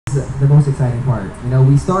The most exciting part. You know,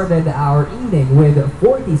 we started our evening with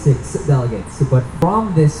 46 delegates, but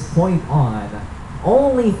from this point on,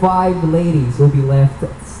 only 5 ladies will be left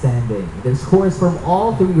standing. The scores from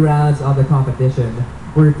all 3 rounds of the competition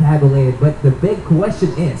were tabulated, but the big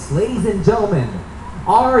question is, ladies and gentlemen,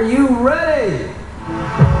 are you ready?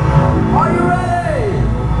 Are you ready?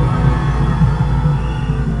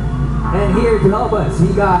 And here to help us,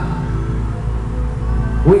 we got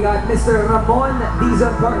Mr. Ramon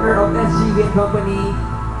Dizon, partner of SGV and Company,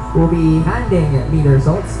 who will be handing me the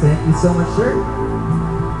results. Thank you so much, sir.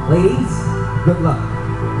 Ladies, good luck.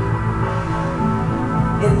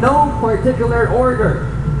 In no particular order,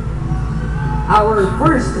 our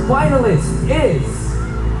first finalist is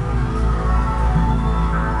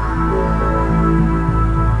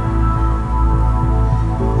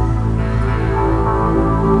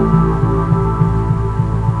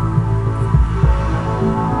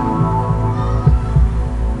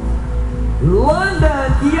London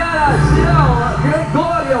Kiara Gil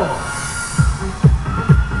Gregorio.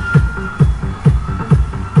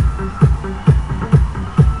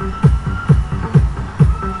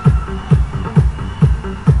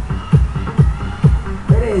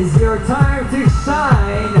 It is your time to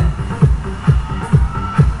shine.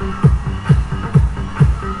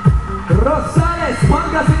 Rosales,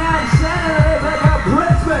 Pangasinan, Shannon Rebecca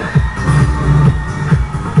Bridgman.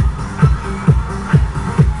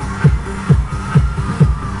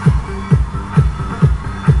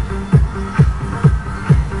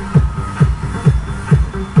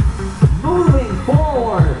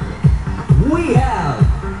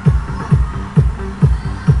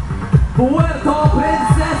 Puerto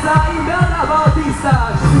Princesa Imelda Bautista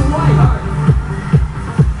Schweihart.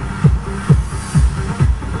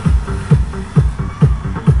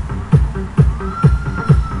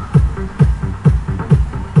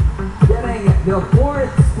 Getting the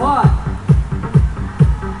 4th spot.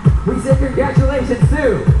 We say congratulations to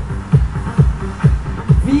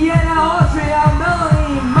Vienna, Austria,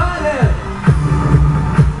 Melanie Madden.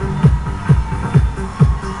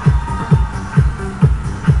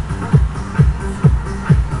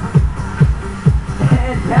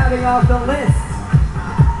 Capping off the list,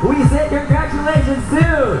 we say congratulations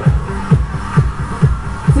to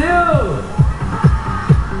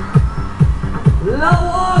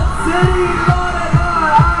Lawag City,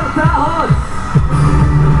 Loregar Artajos.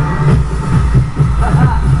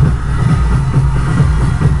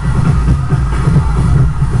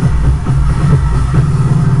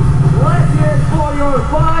 Let's hear it for your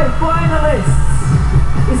 5 finalists.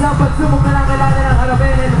 Isang pagsubok na lang kailangan ng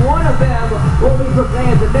harapin, and one of them will be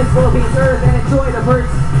proclaimed the Miss Philippines Earth and enjoy the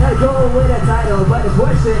perks that go with a title. But the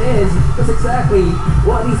question is just exactly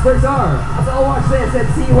what these perks are. So watch this and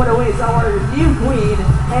see what awaits our new queen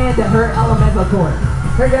and her elemental court.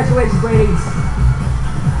 Congratulations, ladies.